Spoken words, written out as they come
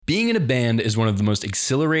Being in a band is one of the most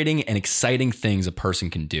exhilarating and exciting things a person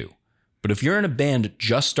can do. But if you're in a band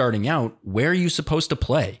just starting out, where are you supposed to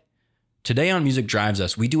play? Today on Music Drives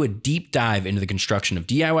Us, we do a deep dive into the construction of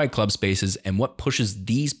DIY club spaces and what pushes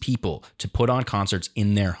these people to put on concerts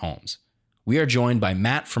in their homes. We are joined by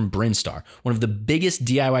Matt from Brinstar, one of the biggest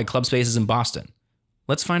DIY club spaces in Boston.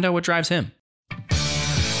 Let's find out what drives him.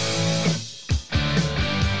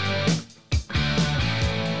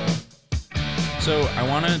 So I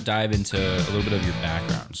want to dive into a little bit of your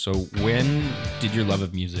background. So when did your love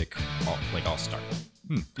of music all start?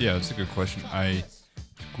 Yeah, that's a good question. I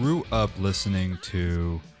grew up listening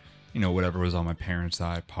to, whatever was on my parents'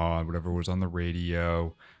 iPod, whatever was on the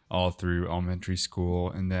radio, all through elementary school.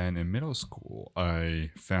 And then in middle school, I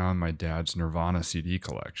found my dad's Nirvana CD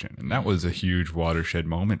collection. And that was a huge watershed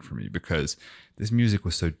moment for me because this music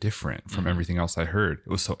was so different from everything else I heard. It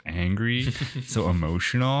was so angry, so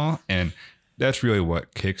emotional. And that's really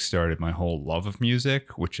what kickstarted my whole love of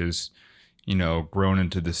music, which is, grown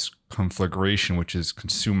into this conflagration, which has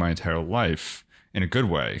consumed my entire life in a good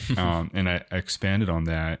way. And I expanded on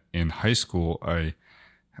that in high school. I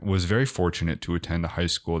was very fortunate to attend a high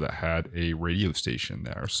school that had a radio station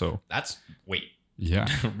there. So yeah,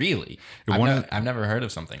 really? I've never heard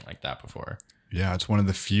of something like that before. Yeah, it's one of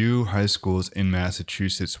the few high schools in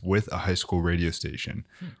Massachusetts with a high school radio station,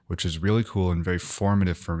 which is really cool and very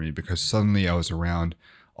formative for me because suddenly I was around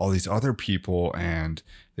all these other people and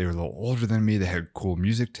they were a little older than me. They had cool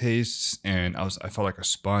music tastes and I felt like a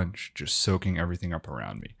sponge just soaking everything up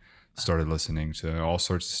around me. Started listening to all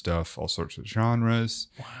sorts of stuff, all sorts of genres.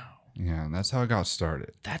 Wow. Yeah, and that's how I got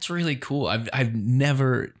started. That's really cool. I've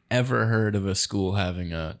never ever heard of a school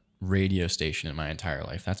having a radio station in my entire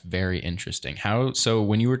life. That's very interesting. So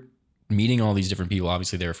when you were meeting all these different people,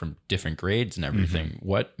 obviously they were from different grades and everything.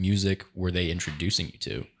 What music were they introducing you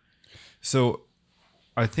to? So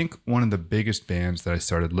I think one of the biggest bands that I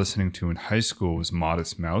started listening to in high school was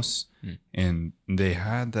Modest Mouse. And they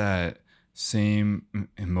had that same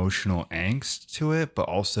emotional angst to it, but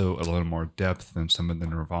also a little more depth than some of the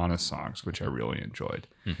Nirvana songs, which I really enjoyed.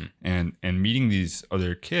 And meeting these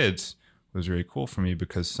other kids was really cool for me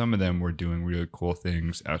because some of them were doing really cool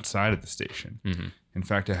things outside of the station. In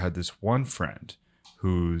fact, I had this one friend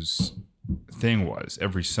whose thing was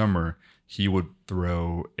every summer he would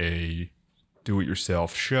throw a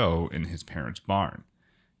do-it-yourself show in his parents' barn.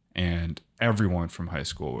 And everyone from high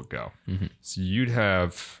school would go. So you'd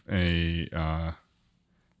have a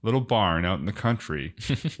little barn out in the country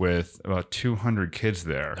with about 200 kids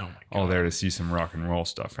there, all there to see some rock and roll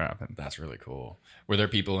stuff happen. That's really cool. Were there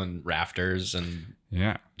people in rafters and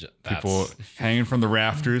people hanging from the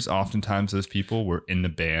rafters? Oftentimes those people were in the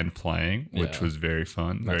band playing, which was very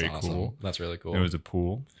fun. That's very awesome. Cool. That's really cool. There was a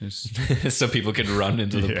pool. So people could run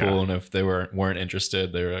into the pool, and if they weren't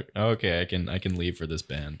interested, they were like, oh, okay, I can leave for this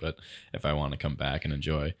band, but if I want to come back and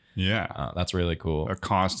enjoy. That's really cool. A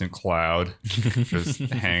constant cloud just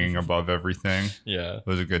hanging above everything. Yeah. It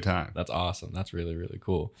was a good time. That's awesome. That's really, really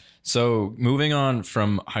cool. So moving on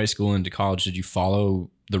from high school into college, did you follow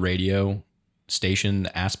the radio station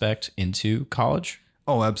aspect into college?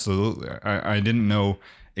 Oh, absolutely. I didn't know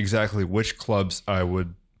exactly which clubs I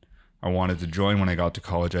wanted to join when I got to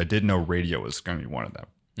college. I did know radio was going to be one of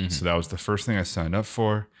them. So that was the first thing I signed up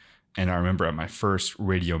for. And I remember at my first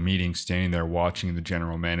radio meeting, standing there watching the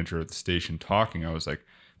general manager of the station talking, I was like,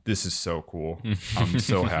 this is so cool. I'm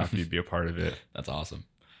so happy to be a part of it. That's awesome.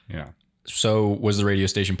 Yeah. So was the radio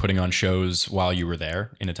station putting on shows while you were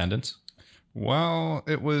there in attendance? Well,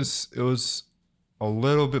 it was a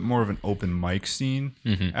little bit more of an open mic scene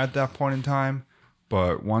at that point in time.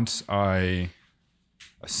 But once I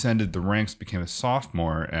ascended the ranks, became a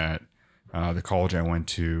sophomore at the college I went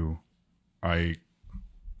to, I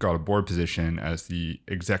got a board position as the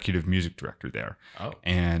executive music director there.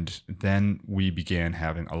 And then we began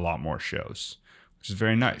having a lot more shows, which is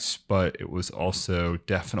very nice. But it was also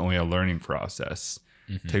definitely a learning process.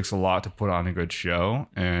 It takes a lot to put on a good show.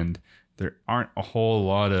 And there aren't a whole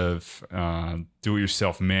lot of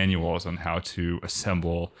do-it-yourself manuals on how to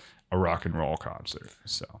assemble a rock and roll concert.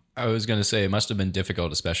 So I was going to say it must have been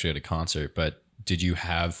difficult, especially at a concert, but did you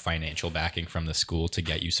have financial backing from the school to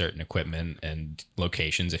get you certain equipment and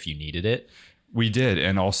locations if you needed it? We did,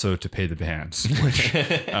 and also to pay the bands, which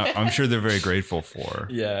I'm sure they're very grateful for.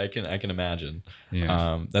 Yeah, I can imagine.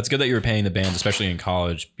 Yeah. That's good that you were paying the bands, especially in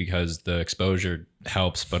college, because the exposure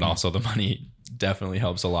helps, but also the money definitely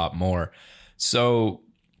helps a lot more. So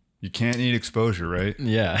you can't need exposure, right?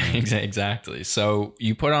 Yeah, exactly. So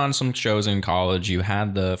you put on some shows in college. You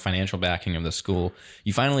had the financial backing of the school.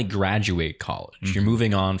 You finally graduate college. You're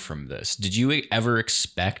moving on from this. Did you ever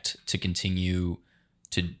expect to continue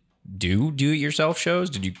to do it yourself shows?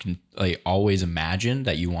 Did you like always imagine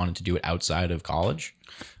that you wanted to do it outside of college?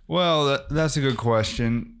 Well, that's a good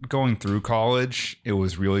question. Going through college, it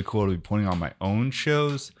was really cool to be putting on my own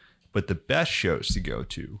shows, but the best shows to go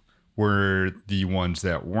to were the ones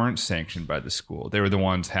that weren't sanctioned by the school. They were the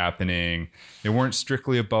ones happening. They weren't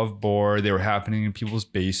strictly above board. They were happening in people's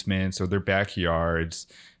basements or their backyards.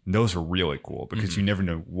 And those were really cool because you never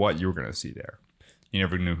knew what you were going to see there. You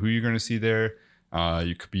never knew who you're going to see there.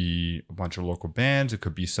 You could be a bunch of local bands. It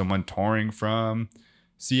could be someone touring from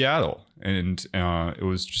Seattle. And it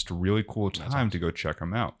was just a really cool time to go check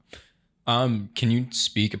them out. Can you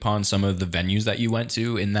speak upon some of the venues that you went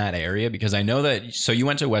to in that area? Because I know that, so you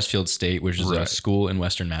went to Westfield State, which is a school in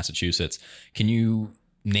Western Massachusetts. Can you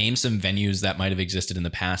name some venues that might have existed in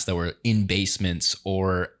the past that were in basements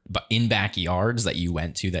or in backyards that you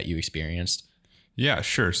went to, that you experienced? Yeah,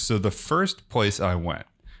 sure. So the first place I went,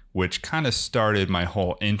 which kind of started my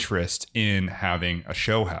whole interest in having a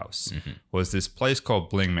show house, was this place called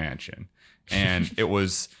Bling Mansion. And it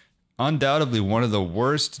was undoubtedly one of the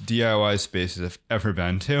worst DIY spaces I've ever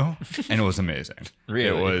been to, and it was amazing.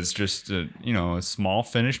 Really? It was just a small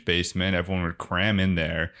finished basement. Everyone would cram in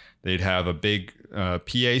there. They'd have a big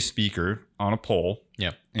PA speaker on a pole,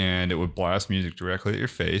 and it would blast music directly at your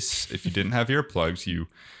face. If you didn't have earplugs, you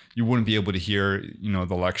wouldn't be able to hear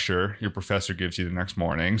the lecture your professor gives you the next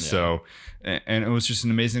morning. So, and it was just an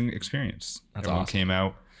amazing experience. Everyone came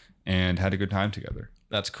out and had a good time together.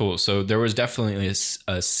 That's cool. So there was definitely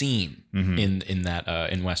a scene in that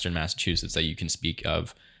in Western Massachusetts that you can speak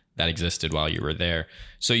of that existed while you were there.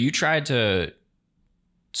 So you tried to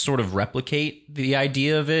sort of replicate the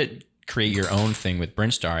idea of it, create your own thing with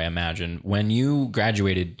Brinstar, I imagine. When you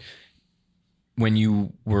graduated, when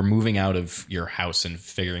you were moving out of your house and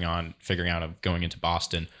figuring out of going into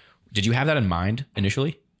Boston, did you have that in mind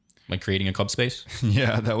initially, like creating a club space?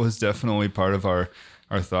 Yeah, that was definitely part of our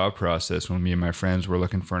thought process when me and my friends were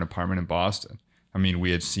looking for an apartment in Boston. I mean,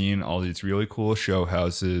 we had seen all these really cool show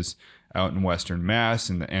houses out in Western Mass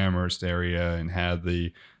in the Amherst area and had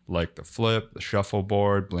the Flip, the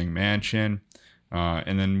Shuffleboard, Bling Mansion.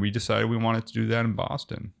 And then we decided we wanted to do that in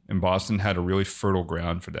Boston. And Boston had a really fertile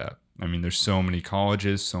ground for that. I mean, there's so many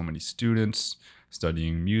colleges, so many students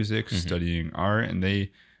studying music, studying art, and they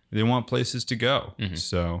want places to go.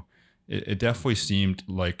 So it definitely seemed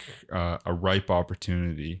like a ripe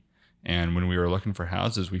opportunity. And when we were looking for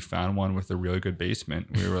houses, we found one with a really good basement.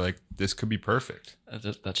 We were like, this could be perfect.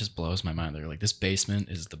 That just blows my mind. They're like, this basement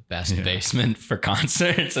is the best basement for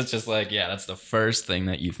concerts. It's just like, that's the first thing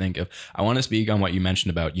that you think of. I want to speak on what you mentioned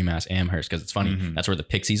about UMass Amherst, because it's funny. That's where the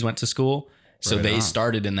Pixies went to school. So they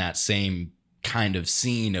started in that same kind of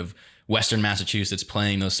scene of Western Massachusetts,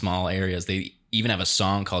 playing those small areas. They even have a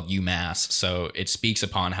song called UMass. So it speaks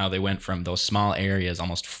upon how they went from those small areas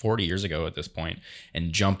almost 40 years ago at this point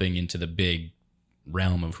and jumping into the big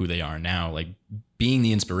realm of who they are now, like being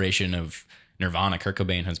the inspiration of Nirvana. Kurt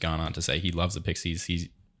Cobain has gone on to say he loves the Pixies. He's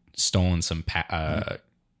stolen some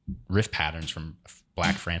riff patterns from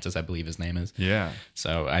Black Francis, I believe his name is. Yeah.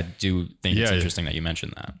 So I do think it's interesting that you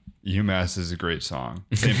mentioned that. UMass is a great song.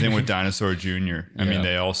 Same thing with Dinosaur Jr. I mean,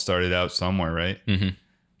 they all started out somewhere, right?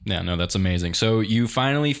 Yeah, no, that's amazing. So you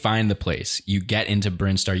finally find the place. You get into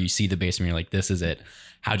Brinstar. You see the basement. You're like, this is it.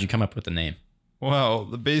 How'd you come up with the name? Well,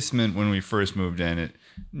 the basement, when we first moved in, it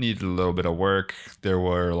needed a little bit of work. There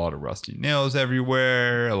were a lot of rusty nails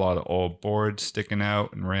everywhere, a lot of old boards sticking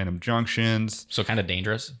out in random junctions. So kind of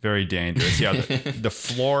dangerous? Very dangerous. Yeah, the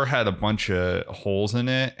floor had a bunch of holes in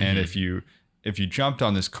it. And if you jumped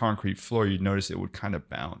on this concrete floor, you'd notice it would kind of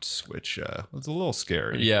bounce, which was a little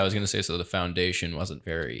scary. Yeah, I was going to say, so the foundation wasn't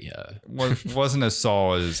very... wasn't as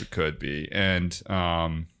solid as it could be. And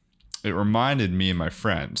it reminded me and my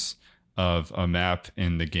friends of a map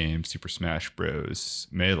in the game Super Smash Bros.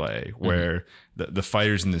 Melee, where the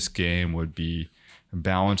fighters in this game would be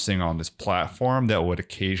balancing on this platform that would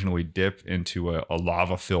occasionally dip into a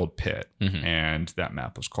lava-filled pit. And that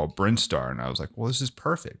map was called Brinstar. And I was like, well, this is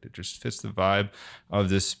perfect. It just fits the vibe of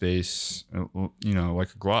this space,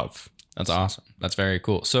 like a glove. That's awesome. That's very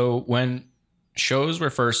cool. So when shows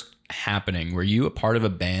were first happening, were you a part of a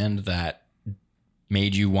band that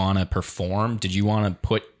made you want to perform? Did you want to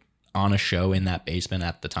put on a show in that basement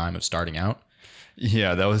at the time of starting out?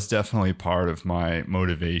 Yeah, that was definitely part of my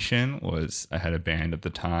motivation. Was I had a band at the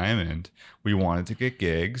time and we wanted to get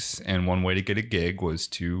gigs, and one way to get a gig was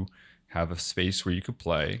to have a space where you could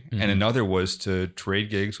play, and another was to trade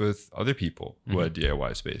gigs with other people who had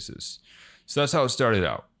DIY spaces. So that's how it started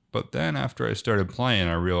out. But then after I started playing,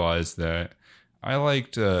 I realized that I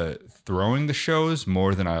liked throwing the shows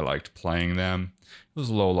more than I liked playing them. was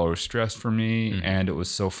a little lower stress for me, and it was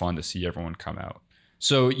so fun to see everyone come out.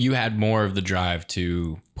 So you had more of the drive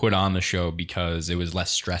to put on the show because it was less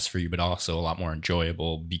stress for you, but also a lot more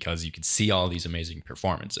enjoyable because you could see all these amazing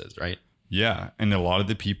performances, right? Yeah, and a lot of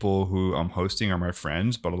the people who I'm hosting are my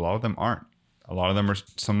friends, but a lot of them aren't. A lot of them are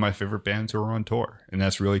some of my favorite bands who are on tour, and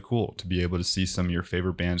that's really cool to be able to see some of your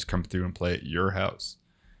favorite bands come through and play at your house.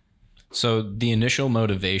 So the initial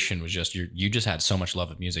motivation was just you just had so much love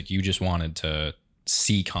of music. You just wanted to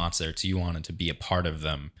see concerts. You wanted to be a part of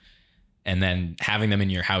them. And then having them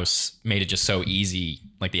in your house made it just so easy.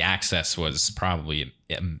 Like the access was probably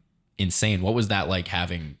insane. What was that like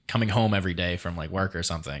coming home every day from like work or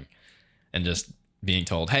something and just being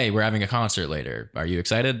told, hey, we're having a concert later. Are you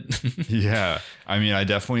excited? Yeah. I mean, I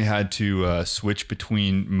definitely had to switch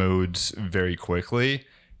between modes very quickly,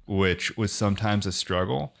 which was sometimes a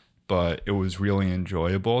struggle, but it was really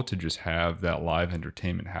enjoyable to just have that live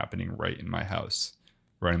entertainment happening right in my house,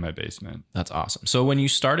 right in my basement. That's awesome. So when you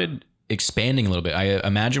started expanding a little bit, I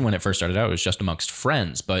imagine when it first started out, it was just amongst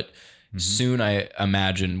friends, but soon I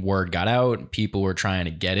imagine word got out, people were trying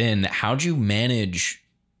to get in. How'd you manage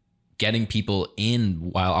getting people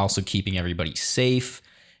in while also keeping everybody safe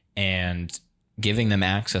and giving them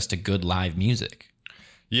access to good live music?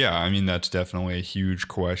 Yeah, I mean, that's definitely a huge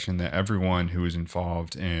question that everyone who is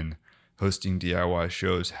involved in hosting DIY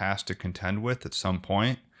shows has to contend with at some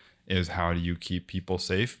point, is how do you keep people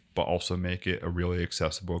safe, but also make it a really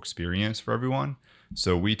accessible experience for everyone?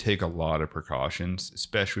 So we take a lot of precautions,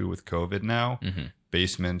 especially with COVID now.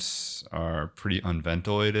 Basements are pretty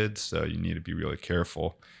unventilated, so you need to be really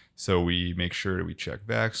careful. So we make sure that we check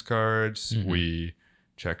Vax cards, we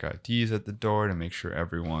check IDs at the door to make sure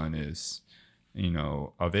everyone is,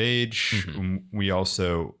 of age. We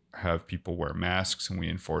also have people wear masks, and we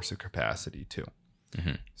enforce the capacity too.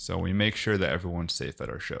 So we make sure that everyone's safe at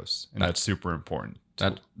our shows, and that's super important.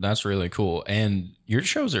 That's really cool. And your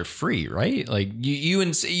shows are free, right? Like you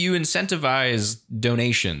incentivize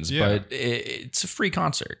donations, but it's a free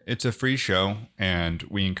concert. It's a free show, and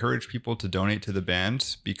we encourage people to donate to the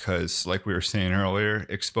bands because, like we were saying earlier,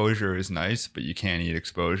 exposure is nice, but you can't eat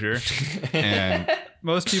exposure. And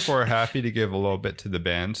most people are happy to give a little bit to the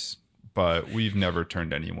bands, but we've never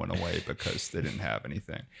turned anyone away because they didn't have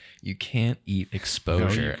anything. You can't eat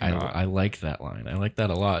exposure. No, I like that line. I like that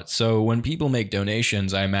a lot. So when people make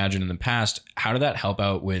donations, I imagine in the past, how did that help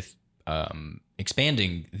out with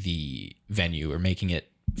expanding the venue or making it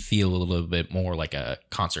feel a little bit more like a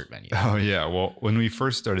concert venue? Oh yeah. Well, when we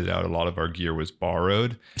first started out, a lot of our gear was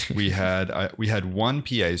borrowed. We had one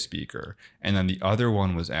PA speaker, and then the other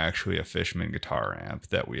one was actually a Fishman guitar amp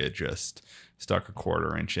that we had just stuck a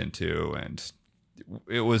 1/4 inch into, and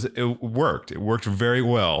it worked. It worked very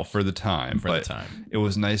well for the time. It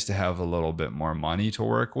was nice to have a little bit more money to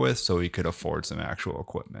work with, so we could afford some actual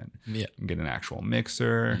equipment. Yeah, and get an actual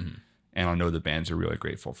mixer. And I know the bands are really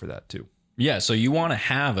grateful for that too. Yeah, so you want to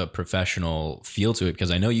have a professional feel to it,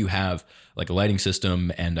 because I know you have like a lighting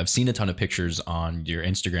system, and I've seen a ton of pictures on your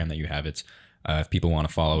Instagram that you have. It's if people want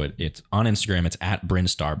to follow it, it's on Instagram. It's at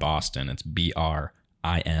Brinstar Boston. It's BRINSTAR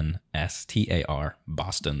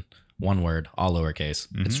Boston. One word, all lowercase.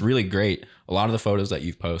 It's really great. A lot of the photos that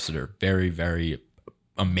you've posted are very, very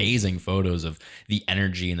amazing photos of the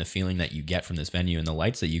energy and the feeling that you get from this venue, and the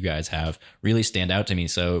lights that you guys have really stand out to me.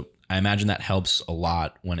 So I imagine that helps a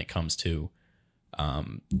lot when it comes to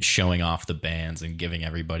showing off the bands and giving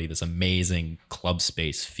everybody this amazing club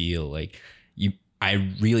space feel. Like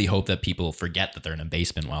I really hope that people forget that they're in a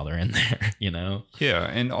basement while they're in there, Yeah,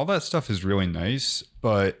 and all that stuff is really nice,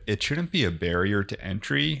 but it shouldn't be a barrier to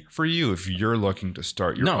entry for you if you're looking to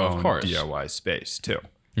start your own DIY space too.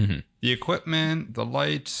 The equipment, the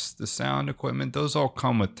lights, the sound equipment, those all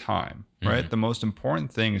come with time, right? The most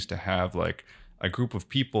important thing is to have like a group of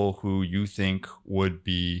people who you think would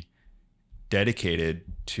be dedicated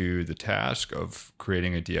to the task of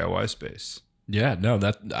creating a DIY space. Yeah, no,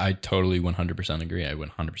 that I totally 100% agree. I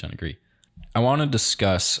 100% agree. I want to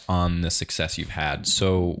discuss on the success you've had.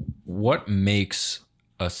 So what makes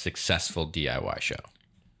a successful DIY show?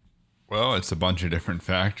 Well, it's a bunch of different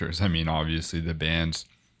factors. I mean, obviously the bands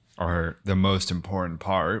are the most important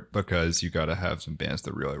part, because you got to have some bands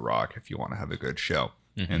that really rock if you want to have a good show.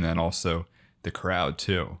 And then also the crowd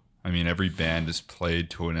too. I mean, every band is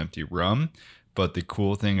played to an empty room, but the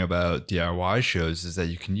cool thing about DIY shows is that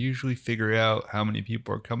you can usually figure out how many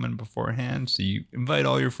people are coming beforehand. So you invite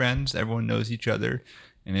all your friends, everyone knows each other,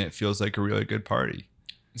 and it feels like a really good party.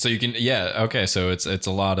 So you can, okay. So it's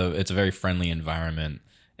a very friendly environment,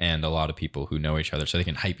 and a lot of people who know each other, so they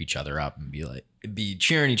can hype each other up and be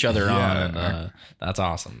cheering each other on. And, that's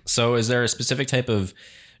awesome. So is there a specific type of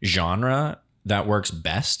genre that works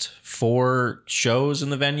best for shows in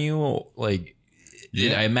the venue? Like,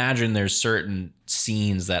 I imagine there's certain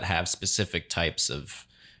scenes that have specific types of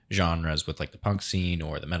genres with like the punk scene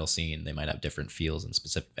or the metal scene. They might have different feels in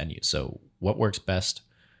specific venues. So what works best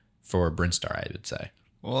for Brinstar, I would say?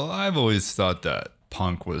 Well, I've always thought that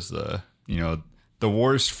punk was the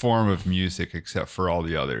worst form of music except for all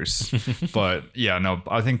the others. But yeah, no,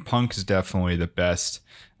 I think punk is definitely the best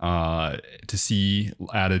to see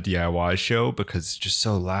at a DIY show because it's just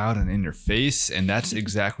so loud and in your face. And that's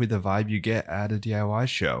exactly the vibe you get at a DIY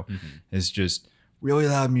show. It's just really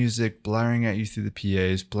loud music blaring at you through the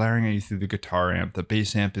PAs, blaring at you through the guitar amp. The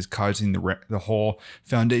bass amp is causing the whole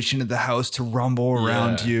foundation of the house to rumble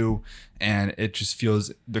around you. And it just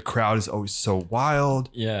feels the crowd is always so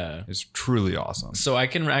wild. Yeah. It's truly awesome. So I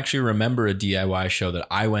can actually remember a DIY show that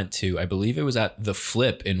I went to. I believe it was at The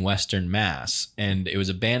Flip in Western Mass. And it was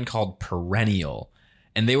a band called Perennial.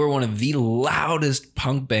 And they were one of the loudest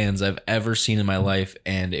punk bands I've ever seen in my life.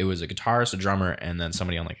 And it was a guitarist, a drummer, and then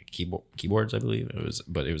somebody on like a keyboards, I believe. It was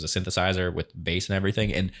a synthesizer with bass and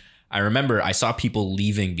everything. And I remember I saw people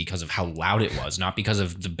leaving because of how loud it was, not because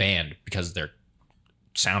of the band, because their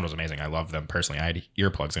sound was amazing. I love them personally. I had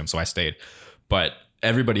earplugs in, so I stayed. But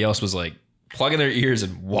everybody else was like plugging their ears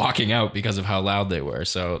and walking out because of how loud they were.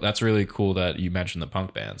 So that's really cool that you mentioned the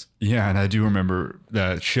punk bands. Yeah, and I do remember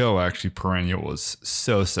that show, actually. Perennial was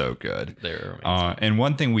so good. They were amazing. And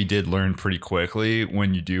one thing we did learn pretty quickly,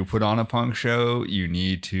 when you do put on a punk show, you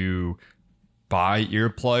need to buy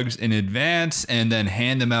earplugs in advance and then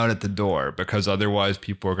hand them out at the door, because otherwise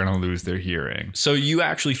people are going to lose their hearing. So you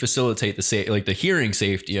actually facilitate the hearing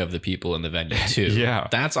safety of the people in the venue too. Yeah.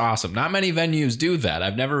 That's awesome. Not many venues do that.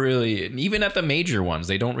 I've never really, even at the major ones,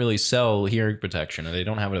 they don't really sell hearing protection, or they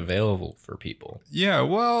don't have it available for people. Yeah,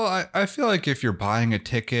 well, I feel like if you're buying a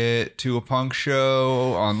ticket to a punk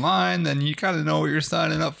show online, then you got to know what you're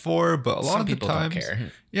signing up for. But a lot of the times, don't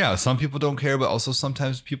care. Yeah, some people don't care, but also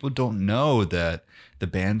sometimes people don't know that the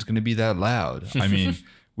band's going to be that loud. I mean,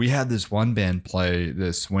 we had this one band play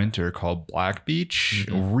this winter called Black Beach,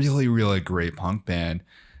 a really great punk band.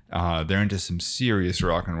 They're into some serious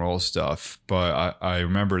rock and roll stuff, but I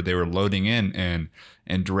remember they were loading in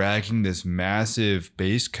and dragging this massive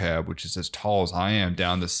bass cab, which is as tall as I am,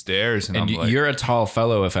 down the stairs. And I'm like, you're a tall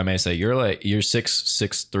fellow, if I may say. You're 6'3",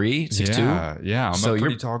 6'2". Yeah, I'm a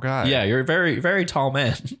pretty tall guy. Yeah, you're a very, very tall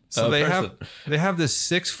man. So they have this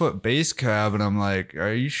 6-foot bass cab, and I'm like,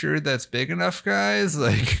 are you sure that's big enough, guys?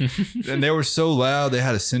 Like, and they were so loud. They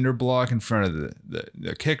had a cinder block in front of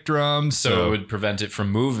the kick drums, so it would prevent it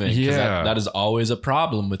from moving. Yeah, that is always a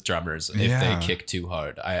problem with drummers if they kick too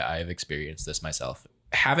hard. I've experienced this myself.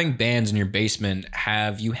 Having bands in your basement,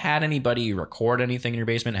 have you had anybody record anything in your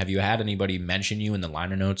basement? Have you had anybody mention you in the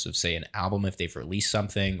liner notes of, say, an album if they've released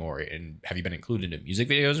something, or have you been included in music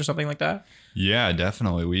videos or something like that? Yeah,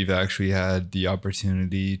 definitely. We've actually had the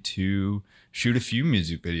opportunity to shoot a few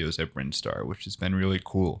music videos at Brinstar, which has been really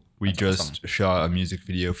cool. We just shot a music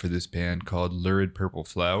video for this band called Lurid Purple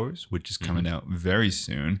Flowers, which is coming out very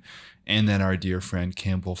soon. And then our dear friend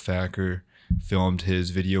Campbell Thacker filmed his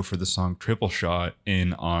video for the song Triple Shot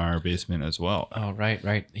in our basement as well. Oh,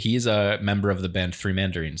 right. He's a member of the band Three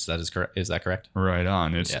Mandarins. That is correct. Is that correct? Right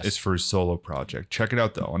on. It's for his solo project. Check it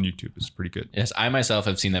out though on YouTube. It's pretty good. Yes, I myself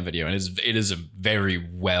have seen that video, and it is a very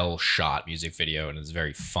well shot music video, and it's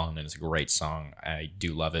very fun, and it's a great song. I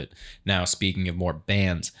do love it. Now, speaking of more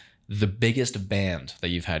bands, the biggest band that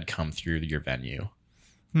you've had come through your venue?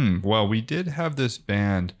 Well, we did have this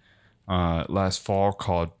band last fall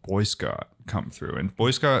called Boy Scott come through, and Boy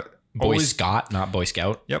Scott, not Boy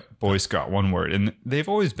Scout. Yep, Boy Scott, one word. And they've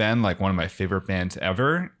always been like one of my favorite bands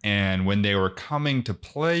ever. And when they were coming to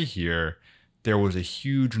play here, there was a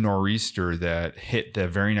huge nor'easter that hit the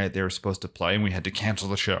very night they were supposed to play, and we had to cancel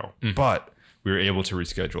the show. But we were able to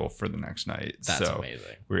reschedule for the next night. That's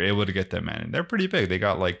amazing. We were able to get them in. And they're pretty big. They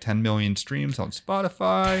got like 10 million streams on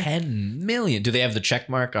Spotify. 10 million. Do they have the check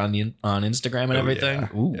mark on Instagram and everything?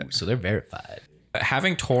 Yeah. Ooh, so they're verified.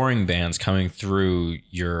 Having touring bands coming through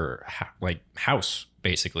your house,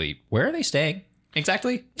 basically, where are they staying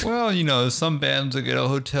exactly? Well, some bands will get a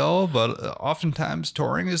hotel, but oftentimes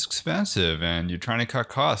touring is expensive and you're trying to cut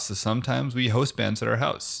costs. So sometimes we host bands at our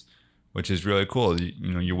house, which is really cool.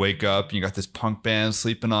 You wake up and you got this punk band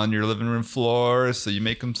sleeping on your living room floor. So you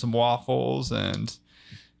make them some waffles, and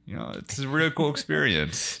it's a really cool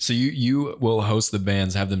experience. So you will host the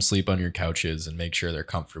bands, have them sleep on your couches, and make sure they're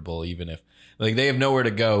comfortable, even if they have nowhere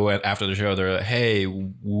to go after the show. They're like, hey,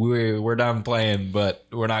 we're done playing, but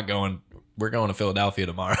we're not going we're going to Philadelphia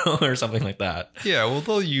tomorrow or something like that. Yeah, well,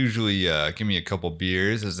 they'll usually give me a couple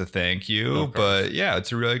beers as a thank you. But yeah,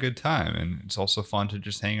 it's a really good time. And it's also fun to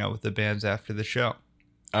just hang out with the bands after the show.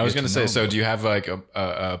 I was going to say, so do you have like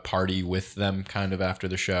a party with them kind of after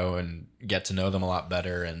the show and get to know them a lot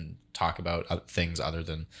better and talk about things other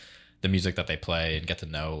than the music that they play and get to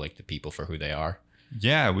know like the people for who they are?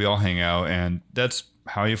 Yeah, we all hang out, and that's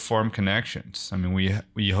how you form connections. I mean,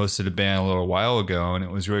 we hosted a band a little while ago, and it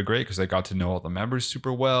was really great because I got to know all the members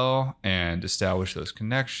super well and establish those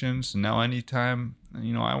connections. And now anytime,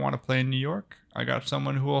 I want to play in New York, I got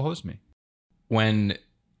someone who will host me. When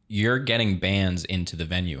you're getting bands into the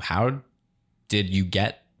venue, how did you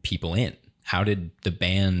get people in? How did the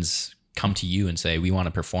bands come to you and say, we want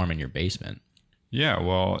to perform in your basement? Yeah,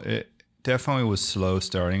 well, it definitely was slow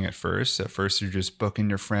starting at first. At first, you're just booking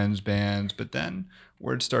your friends' bands, but then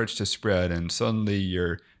word starts to spread, and suddenly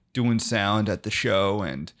you're doing sound at the show,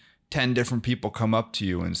 and 10 different people come up to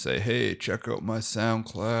you and say, hey, check out my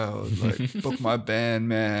SoundCloud. Like, book my band,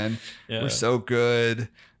 man. Yeah. We're so good.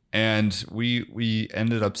 And we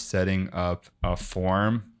ended up setting up a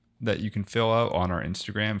form that you can fill out on our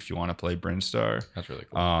Instagram if you want to play Brinstar. That's really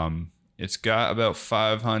cool. It's got about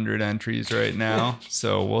 500 entries right now,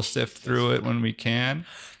 so we'll sift through it when we can.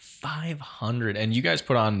 500. And you guys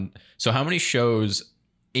put on, so how many shows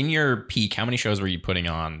in your peak, how many shows were you putting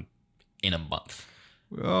on in a month?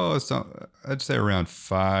 Oh, I'd say around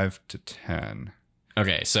 5 to 10.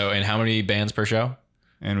 Okay, so and how many bands per show?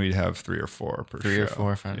 And we'd have 3 or 4 per show. 3 or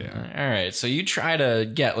 4, 5. Yeah. All right. So you try to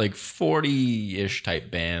get like 40-ish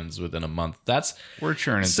type bands within a month. We're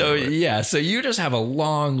churning. So yeah. So you just have a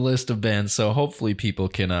long list of bands. So hopefully people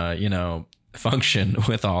can, function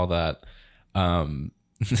with all that.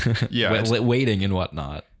 Waiting and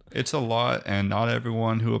whatnot. It's a lot, and not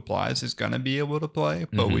everyone who applies is going to be able to play,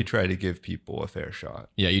 but we try to give people a fair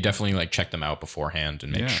shot. Yeah. You definitely like check them out beforehand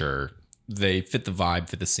and make sure they fit the vibe,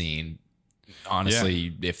 fit the scene.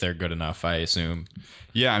 Honestly, if they're good enough, I assume.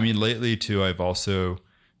 Yeah, I mean, lately too, I've also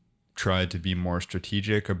tried to be more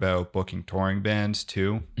strategic about booking touring bands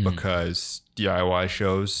too, because DIY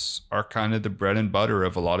shows are kind of the bread and butter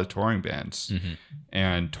of a lot of touring bands.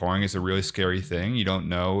 And touring is a really scary thing. You don't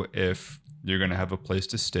know if you're going to have a place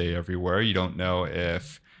to stay everywhere. You don't know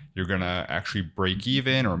if you're going to actually break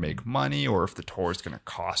even or make money, or if the tour is going to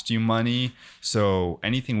cost you money. So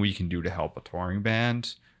anything we can do to help a touring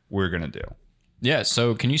band, we're going to do. Yeah.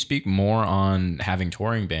 So can you speak more on having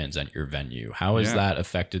touring bands at your venue? How has that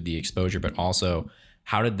affected the exposure, but also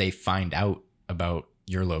how did they find out about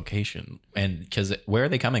your location? And because where are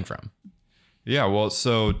they coming from? Yeah, well,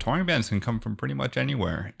 so touring bands can come from pretty much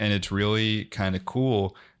anywhere. And it's really kind of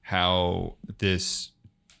cool how this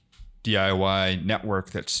DIY network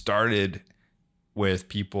that started with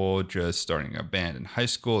people just starting a band in high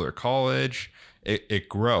school or college, it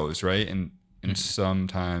grows, right? And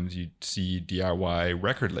sometimes you see DIY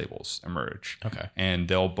record labels emerge. Okay. And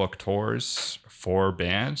they'll book tours for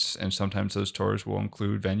bands. And sometimes those tours will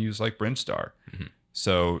include venues like Brinstar.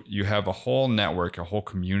 So you have a whole network, a whole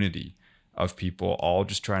community of people all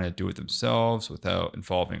just trying to do it themselves without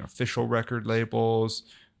involving official record labels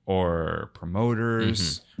or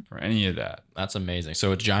promoters or any of that. That's amazing.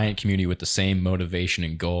 So a giant community with the same motivation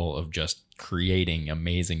and goal of just creating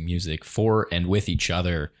amazing music for and with each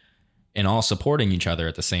other, and all supporting each other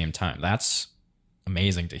at the same time. That's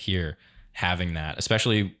amazing to hear, having that,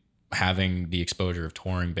 especially having the exposure of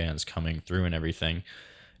touring bands coming through and everything.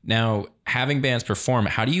 Now, having bands perform,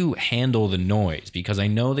 how do you handle the noise? Because I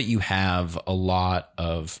know that you have a lot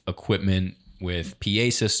of equipment with PA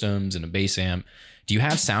systems and a bass amp. Do you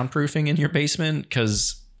have soundproofing in your basement?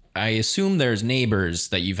 Because I assume there's neighbors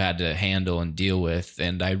that you've had to handle and deal with.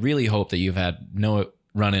 And I really hope that you've had no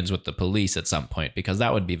run-ins with the police at some point, because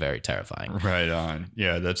that would be very terrifying. Right on.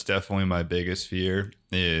 Yeah, that's definitely my biggest fear,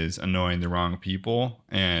 is annoying the wrong people.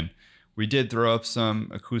 And we did throw up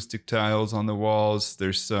some acoustic tiles on the walls.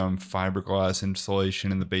 There's some fiberglass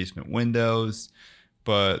insulation in the basement windows,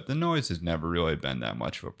 but the noise has never really been that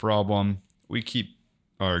much of a problem. We keep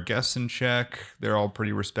our guests in check. They're all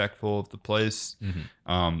pretty respectful of the place.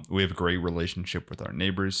 We have a great relationship with our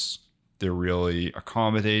neighbors. They're really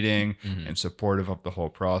accommodating and supportive of the whole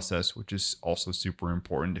process, which is also super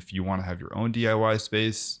important if you want to have your own DIY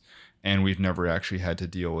space. And we've never actually had to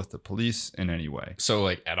deal with the police in any way. So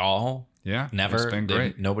like at all? Yeah. Never? It's been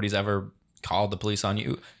great. Nobody's ever called the police on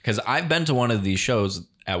you? Because I've been to one of these shows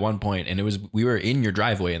at one point, and we were in your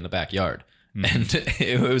driveway in the backyard. And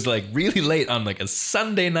it was like really late on like a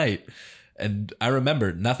Sunday night. And I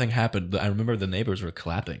remember nothing happened. I remember the neighbors were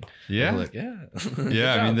clapping. Yeah. They were like, yeah.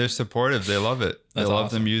 Yeah. I mean, they're supportive. They love it. They That's love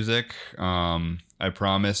awesome. the music. I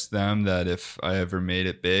promised them that if I ever made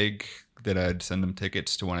it big, that I'd send them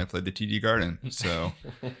tickets to when I played the TD Garden. So,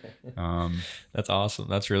 That's awesome.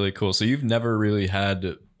 That's really cool. So you've never really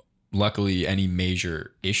had, luckily, any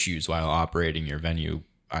major issues while operating your venue,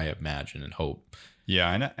 I imagine and hope.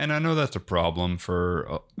 yeah. And I know that's a problem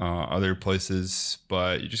for other places,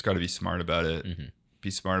 but you just got to be smart about it. Mm-hmm.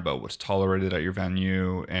 Be smart about what's tolerated at your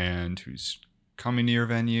venue and who's coming to your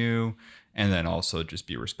venue. And then also just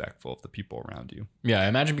be respectful of the people around you. Yeah, I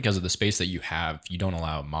imagine because of the space that you have, you don't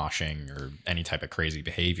allow moshing or any type of crazy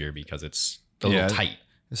behavior because it's a little tight.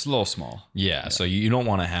 It's a little small. Yeah, so you don't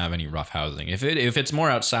want to have any rough housing. If it's more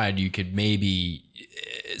outside, you could maybe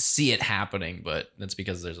see it happening, but that's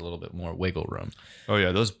because there's a little bit more wiggle room. Oh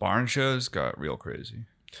yeah, those barn shows got real crazy.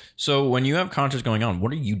 So when you have concerts going on,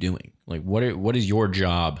 what are you doing? Like what is your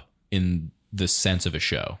job in the sense of a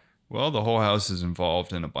show? Well, the whole house is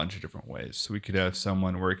involved in a bunch of different ways. So we could have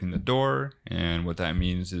someone working the door, and what that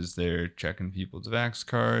means is they're checking people's Vax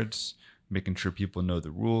cards, making sure people know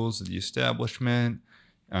the rules of the establishment.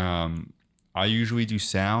 I usually do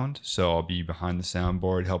sound, so I'll be behind the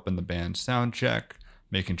soundboard helping the band sound check,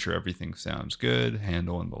 making sure everything sounds good,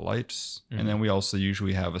 handling the lights. And then we also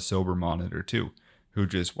usually have a sober monitor too, who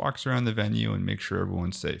just walks around the venue and makes sure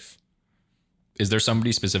everyone's safe. Is there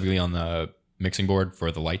somebody specifically on the mixing board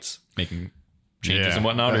for the lights, making changes Yeah, and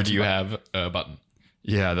whatnot, or that's do you have a button?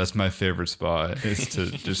 Yeah, that's my favorite spot, is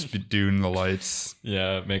to just be doing the lights.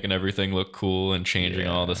 Yeah, making everything look cool and changing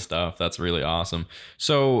all the stuff. That's really awesome.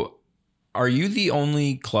 So are you the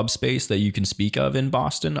only club space that you can speak of in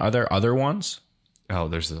Boston? Are there other ones? Oh,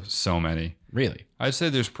 there's so many. Really? I'd say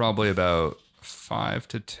there's probably about 5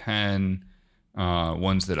 to 10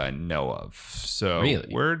 ones that I know of. So Really?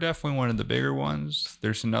 we're definitely one of the bigger ones.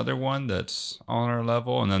 There's another one that's on our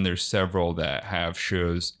level, and then there's several that have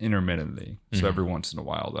shows intermittently. So every once in a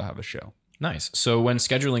while they'll have a show. Nice. So when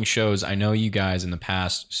scheduling shows, I know you guys in the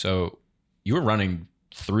past, so you were running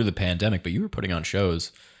through the pandemic, but you were putting on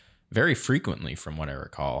shows very frequently from what I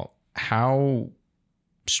recall. How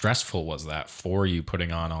stressful was that for you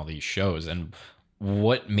putting on all these shows, and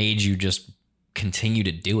what made you just continue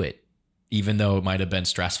to do it even though it might have been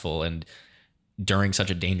stressful and during such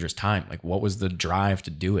a dangerous time? Like, what was the drive to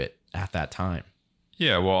do it at that time?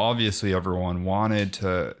 Yeah, well, obviously everyone wanted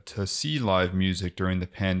to see live music during the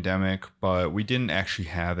pandemic, but we didn't actually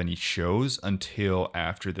have any shows until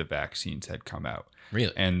after the vaccines had come out.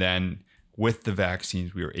 Really? And then with the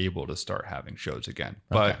vaccines, we were able to start having shows again.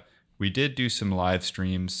 Okay. But we did do some live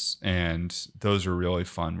streams, and those were really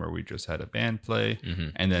fun, where we just had a band play,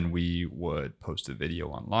 and then we would post a video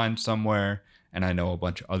online somewhere. And I know a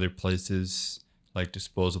bunch of other places like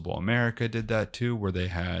Disposable America did that too, where they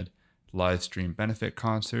had live stream benefit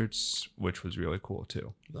concerts, which was really cool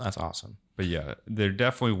too. That's awesome. But yeah, there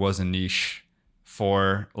definitely was a niche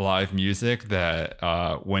for live music that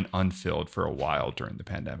went unfilled for a while during the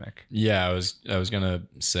pandemic. Yeah, I was gonna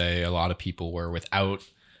say a lot of people were without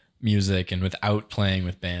music and without playing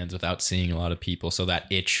with bands, without seeing a lot of people. So that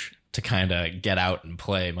itch to kind of get out and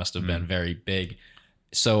play must have been very big.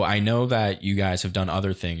 So I know that you guys have done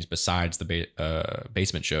other things besides the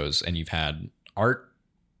basement shows, and you've had art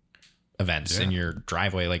events in your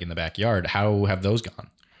driveway, like in the backyard. How have those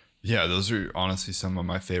gone? Yeah, those are honestly some of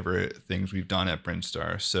my favorite things we've done at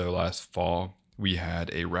Brinstar. So last fall, we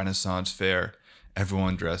had a Renaissance fair.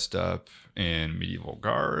 Everyone dressed up in medieval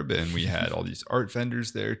garb, and we had all these art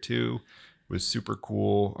vendors there too. It was super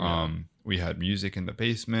cool. We had music in the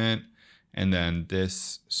basement. And then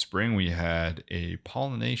this spring, we had a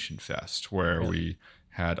pollination fest where we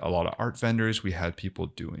had a lot of art vendors. We had people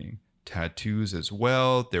doing tattoos as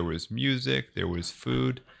well. There was music, there was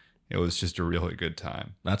food. It was just a really good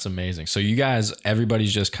time. That's amazing. So you guys,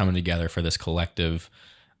 everybody's just coming together for this collective,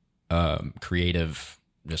 creative,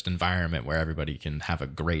 just environment where everybody can have a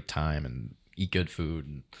great time and eat good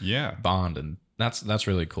food and bond. And that's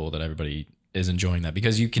really cool that everybody is enjoying that,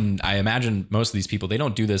 because I imagine most of these people, they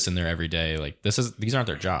don't do this in their everyday. Like these aren't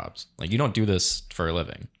their jobs. Like, you don't do this for a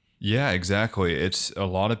living. Yeah, exactly. It's a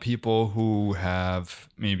lot of people who have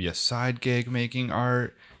maybe a side gig making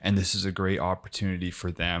art, and this is a great opportunity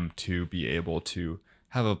for them to be able to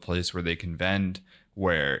have a place where they can vend,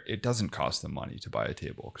 where it doesn't cost them money to buy a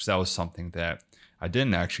table. Because that was something that I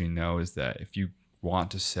didn't actually know, is that if you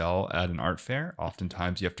want to sell at an art fair,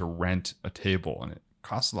 oftentimes you have to rent a table, and it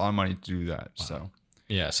costs a lot of money to do that. Wow. So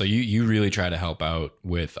yeah, so you really try to help out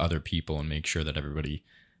with other people and make sure that everybody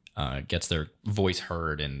gets their voice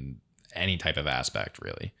heard in any type of aspect,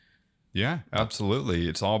 really. Yeah, absolutely.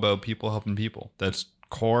 It's all about people helping people. That's the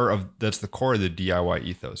core of the DIY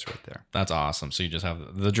ethos right there. That's awesome. So you just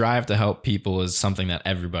have the drive to help people is something that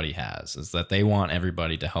everybody has, is that they want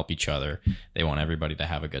everybody to help each other. They want everybody to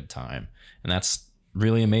have a good time. And that's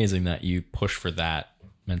really amazing that you push for that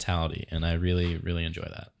mentality. And I really, really enjoy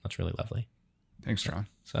that. That's really lovely. Thanks, John.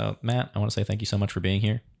 So Matt, I want to say thank you so much for being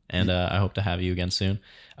here. And I hope to have you again soon.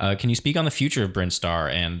 Can you speak on the future of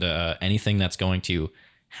Brinstar and anything that's going to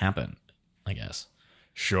happen, I guess?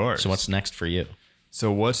 Sure. So what's next for you?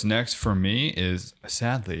 So what's next for me is,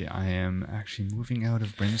 sadly, I am actually moving out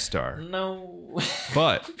of Brinstar. No.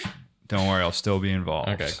 But don't worry, I'll still be involved.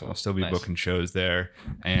 Okay, cool. I'll still be Nice. booking shows there.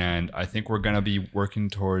 And I think we're going to be working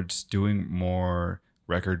towards doing more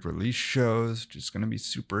record release shows, which is going to be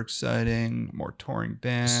super exciting. More touring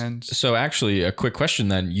bands. So actually, a quick question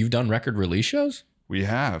then. You've done record release shows? We've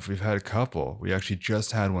had a couple. We actually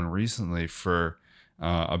just had one recently for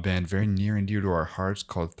a band very near and dear to our hearts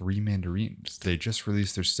called Three Mandarins. They just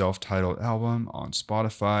released their self-titled album on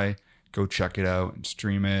Spotify. Go check it out and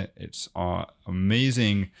stream it. It's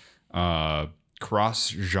amazing cross-genre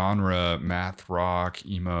math rock,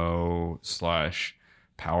 emo /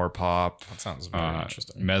 power pop. That sounds very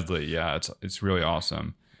interesting. Medley. Yeah, it's really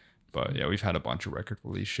awesome. But yeah, we've had a bunch of record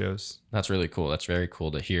release shows. That's really cool. That's very cool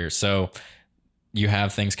to hear. So you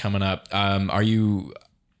have things coming up. Are you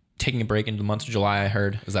taking a break into the month of July, I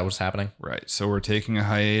heard? Is that what's happening? Right. So we're taking a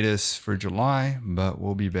hiatus for July, but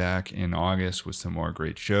we'll be back in August with some more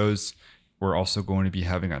great shows. We're also going to be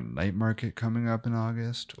having a night market coming up in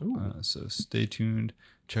August. So stay tuned.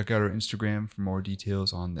 Check out our Instagram for more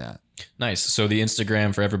details on that. Nice. So the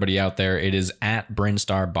Instagram for everybody out there, it is at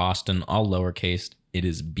Brinstar Boston, all lowercase. It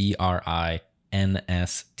is BRINSTAR.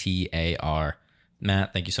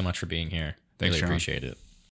 Matt, thank you so much for being here. Thanks, really Sean. appreciate it.